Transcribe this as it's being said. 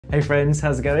Hey friends,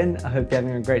 how's it going? I hope you're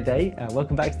having a great day.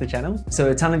 Welcome back to the channel.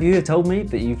 So a ton of you have told me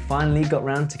that you finally got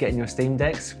around to getting your Steam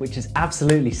Decks, which is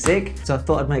absolutely sick. So I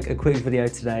thought I'd make a quick video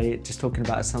today just talking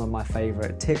about some of my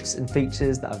favorite tips and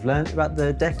features that I've learned about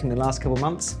the deck in the last couple of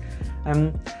months.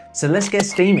 So let's get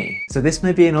steamy. So this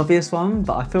may be an obvious one,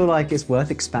 but I feel like it's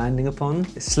worth expanding upon.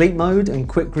 Sleep mode and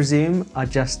quick resume are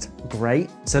just great.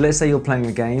 So let's say you're playing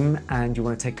a game and you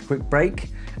want to take a quick break,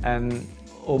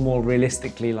 or more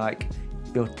realistically, like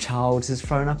your child has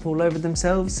thrown up all over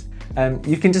themselves.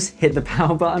 You can just hit the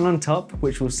power button on top,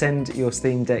 which will send your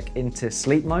Steam Deck into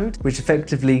sleep mode, which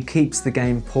effectively keeps the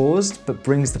game paused, but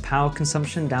brings the power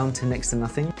consumption down to next to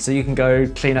nothing. So you can go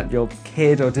clean up your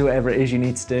kid or do whatever it is you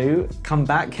need to do, come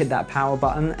back, hit that power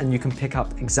button, and you can pick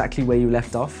up exactly where you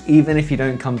left off, even if you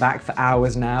don't come back for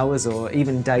hours and hours, or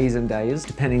even days and days,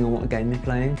 depending on what game you're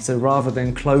playing. So rather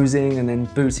than closing and then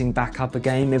booting back up a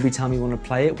game every time you want to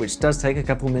play it, which does take a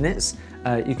couple minutes,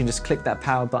 you can just click that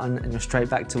power button and you're straight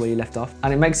back to where you left off.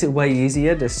 And it makes it way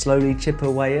easier to slowly chip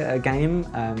away at a game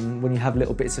when you have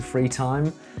little bits of free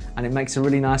time. And it makes a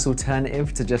really nice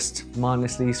alternative to just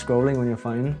mindlessly scrolling on your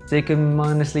phone. So you can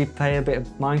mindlessly play a bit of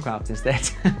Minecraft instead.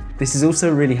 This is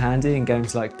also really handy in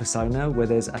games like Persona, where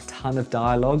there's a ton of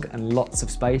dialogue and lots of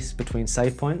space between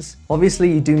save points.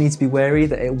 Obviously, you do need to be wary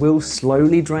that it will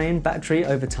slowly drain battery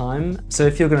over time. So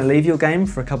if you're going to leave your game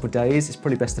for a couple of days, it's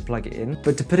probably best to plug it in.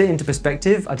 But to put it into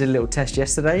perspective, I did a little test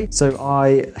yesterday. So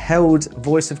I held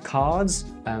Voice of Cards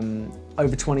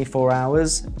over 24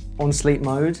 hours on sleep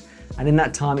mode, and in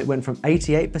that time it went from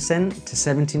 88% to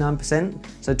 79%.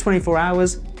 So 24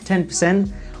 hours,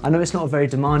 10%. I know it's not a very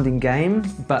demanding game,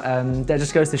 but that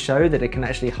just goes to show that it can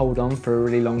actually hold on for a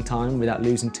really long time without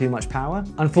losing too much power.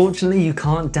 Unfortunately, you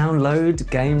can't download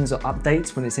games or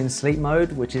updates when it's in sleep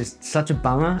mode, which is such a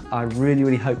bummer. I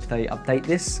really hope they update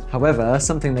this. However,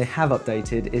 something they have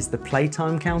updated is the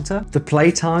playtime counter. The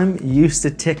playtime used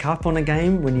to tick up on a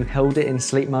game when you held it in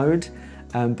sleep mode,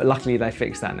 but luckily they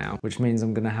fixed that now, which means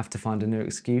I'm gonna have to find a new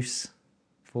excuse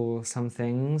for some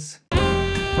things.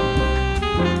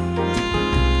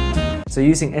 So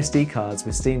using SD cards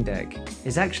with Steam Deck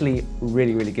is actually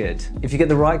really good. If you get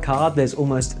the right card, there's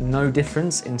almost no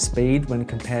difference in speed when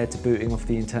compared to booting off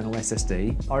the internal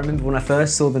SSD. I remember when I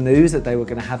first saw the news that they were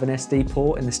gonna have an SD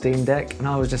port in the Steam Deck, and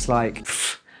I was just like,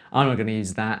 I'm not gonna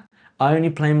use that. I only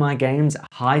play my games at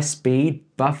high speed,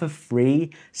 buffer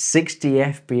free, 60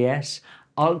 FPS,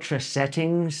 ultra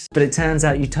settings, but it turns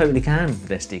out you totally can with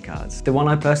SD cards. The one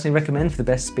I personally recommend for the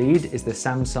best speed is the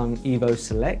Samsung Evo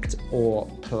Select, or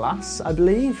Plus, I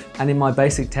believe. And in my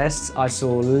basic tests, I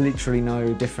saw literally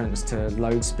no difference to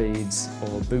load speeds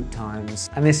or boot times.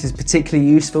 And this is particularly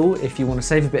useful if you want to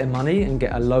save a bit of money and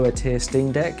get a lower tier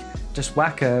Steam Deck. Just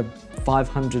whack a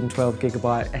 512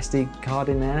 gigabyte SD card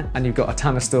in there and you've got a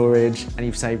ton of storage and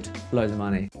you've saved loads of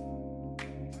money.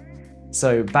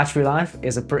 So battery life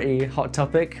is a pretty hot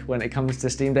topic when it comes to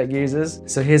Steam Deck users.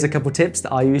 So here's a couple tips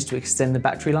that I use to extend the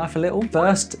battery life a little.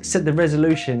 First, set the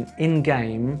resolution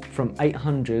in-game from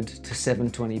 800 to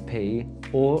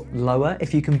 720p or lower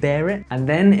if you can bear it. And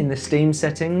then in the Steam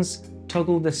settings,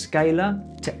 toggle the scaler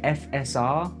to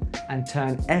FSR and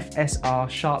turn FSR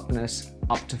sharpness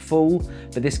up to full,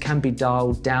 but this can be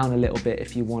dialed down a little bit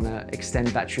if you want to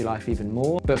extend battery life even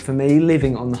more. But for me,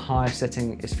 leaving on the higher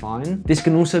setting is fine. This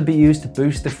can also be used to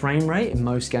boost the frame rate in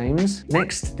most games.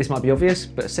 Next, this might be obvious,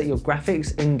 but set your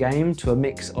graphics in-game to a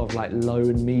mix of like low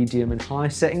and medium and high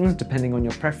settings, depending on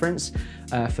your preference.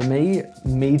 For me,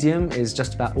 medium is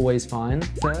just about always fine.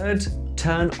 Third,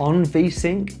 turn on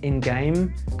VSync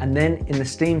in-game, and then in the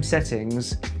Steam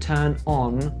settings, turn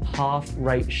on half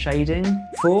rate shading.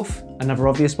 Fourth, another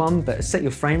obvious one, but set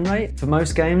your frame rate. For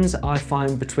most games, I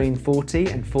find between 40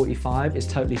 and 45 is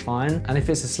totally fine. And if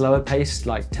it's a slower paced,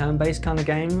 like turn-based kind of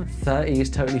game, 30 is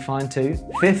totally fine too.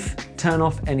 Fifth, turn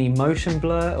off any motion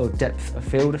blur or depth of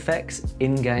field effects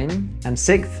in-game. And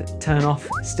sixth, turn off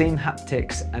Steam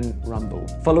haptics and rumble.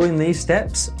 Following these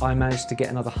steps, I managed to get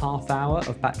another half hour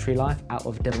of battery life out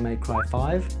of Devil May Cry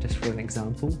 5, just for an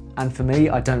example. And for me,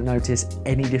 I don't notice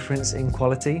any difference in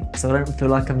quality, so I don't feel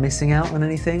like I'm missing out on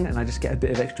anything, and I just get a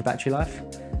bit of extra battery life.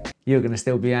 You're gonna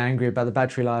still be angry about the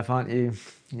battery life, aren't you?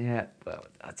 Yeah, well,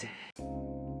 that's it.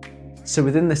 So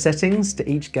within the settings to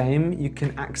each game, you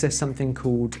can access something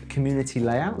called community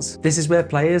layouts. This is where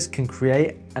players can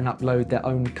create and upload their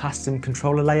own custom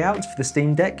controller layouts for the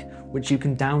Steam Deck, which you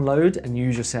can download and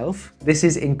use yourself. This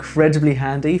is incredibly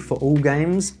handy for all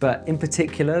games, but in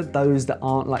particular, those that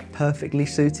aren't like perfectly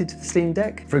suited to the Steam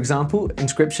Deck. For example,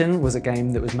 Inscription was a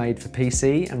game that was made for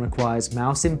PC and requires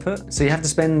mouse input, so you have to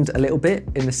spend a little bit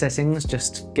in the settings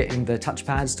just getting the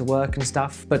touchpads to work and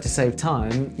stuff. But to save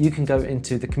time, you can go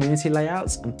into the community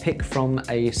layouts and pick from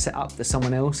a setup that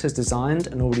someone else has designed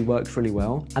and already works really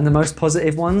well. And the most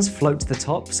positive ones float to the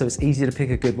top, so it's easier to pick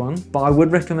a good one. But I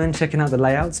would recommend checking out the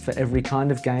layouts for every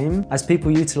kind of game, as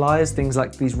people utilize things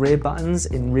like these rear buttons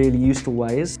in really useful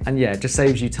ways. And yeah, it just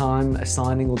saves you time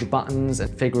assigning all the buttons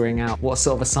and figuring out what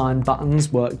sort of assigned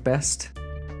buttons work best.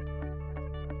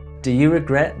 Do you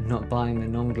regret not buying the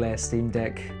non-glare Steam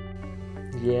Deck?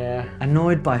 Yeah.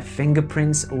 Annoyed by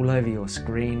fingerprints all over your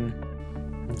screen?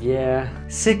 Yeah.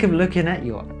 Sick of looking at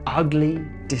your ugly,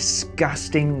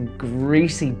 disgusting,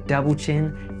 greasy double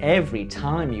chin every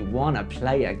time you want to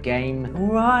play a game?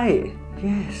 Alright.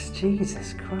 Yes,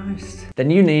 Jesus Christ. Then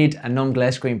you need a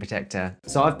non-glare screen protector.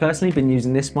 So I've personally been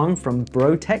using this one from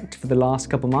Brotect for the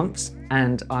last couple months,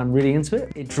 and I'm really into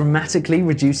it. It dramatically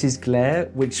reduces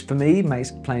glare, which for me makes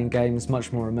playing games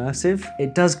much more immersive.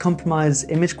 It does compromise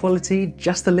image quality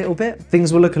just a little bit.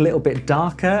 Things will look a little bit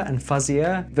darker and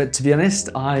fuzzier, but to be honest,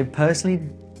 I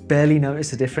personally barely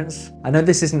notice a difference. I know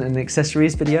this isn't an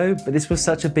accessories video, but this was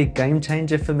such a big game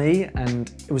changer for me,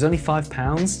 and it was only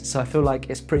 £5, so I feel like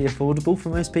it's pretty affordable for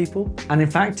most people. And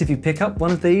in fact, if you pick up one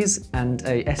of these and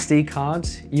a SD card,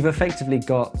 you've effectively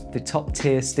got the top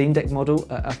tier Steam Deck model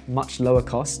at a much lower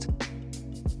cost.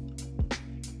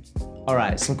 All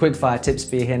right, some quickfire tips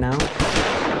for you here now.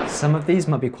 Some of these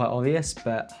might be quite obvious,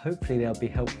 but hopefully they'll be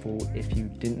helpful if you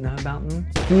didn't know about them.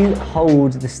 If you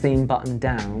hold the Steam button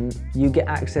down, you get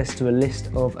access to a list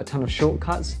of a ton of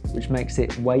shortcuts, which makes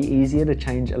it way easier to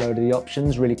change a load of the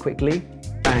options really quickly.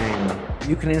 Bang!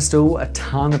 You can install a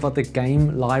ton of other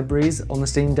game libraries on the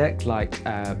Steam Deck, like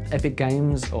Epic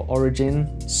Games or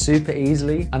Origin, super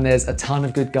easily. And there's a ton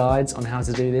of good guides on how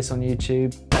to do this on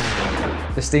YouTube.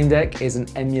 The Steam Deck is an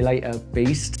emulator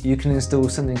beast. You can install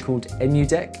something called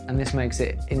EmuDeck, and this makes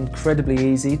it incredibly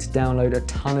easy to download a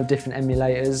ton of different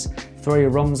emulators, throw your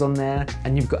ROMs on there,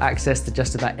 and you've got access to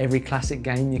just about every classic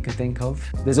game you can think of.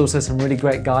 There's also some really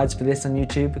great guides for this on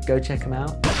YouTube, go check them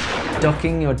out.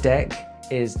 Docking your deck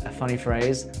is a funny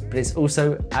phrase, but it's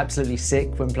also absolutely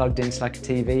sick when plugged into like a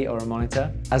TV or a monitor,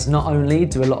 as not only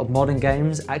do a lot of modern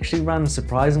games actually run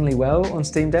surprisingly well on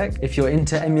Steam Deck. If you're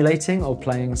into emulating or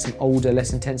playing some older,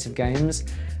 less intensive games,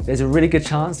 there's a really good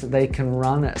chance that they can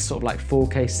run at sort of like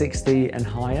 4K 60 and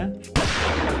higher.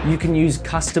 You can use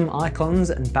custom icons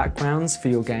and backgrounds for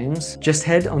your games. Just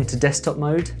head onto desktop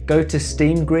mode, go to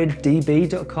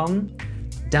steamgriddb.com,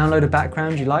 download a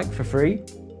background you like for free,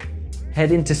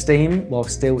 head into Steam while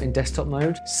still in desktop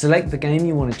mode, select the game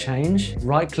you want to change,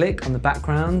 right-click on the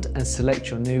background and select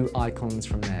your new icons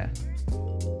from there.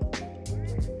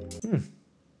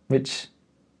 Which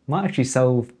might actually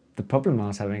solve the problem I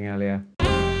was having earlier.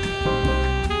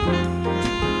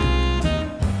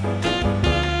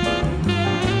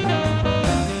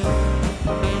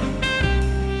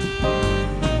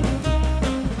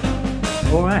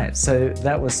 Alright, so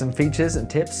that was some features and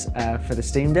tips for the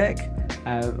Steam Deck.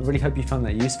 I really hope you found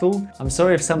that useful. I'm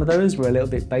sorry if some of those were a little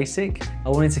bit basic. I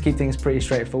wanted to keep things pretty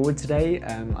straightforward today.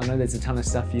 I know there's a ton of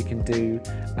stuff you can do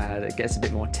that gets a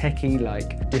bit more techie,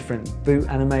 like different boot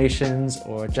animations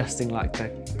or adjusting like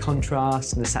the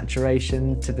contrast and the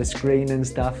saturation to the screen and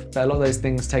stuff. But a lot of those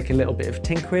things take a little bit of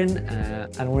tinkering,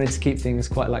 and I wanted to keep things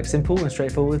quite like simple and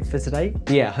straightforward for today.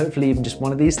 But yeah, hopefully even just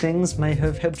one of these things may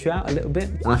have helped you out a little bit.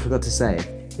 And I forgot to say,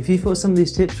 if you thought some of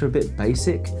these tips were a bit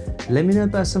basic, let me know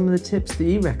about some of the tips that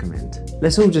you recommend.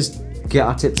 Let's all just get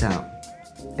our tips out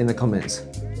in the comments,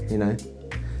 you know?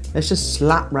 Let's just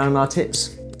slap round our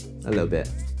tips a little bit.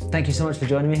 Thank you so much for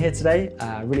joining me here today.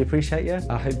 I really appreciate you.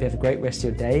 I hope you have a great rest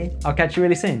of your day. I'll catch you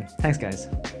really soon. Thanks, guys.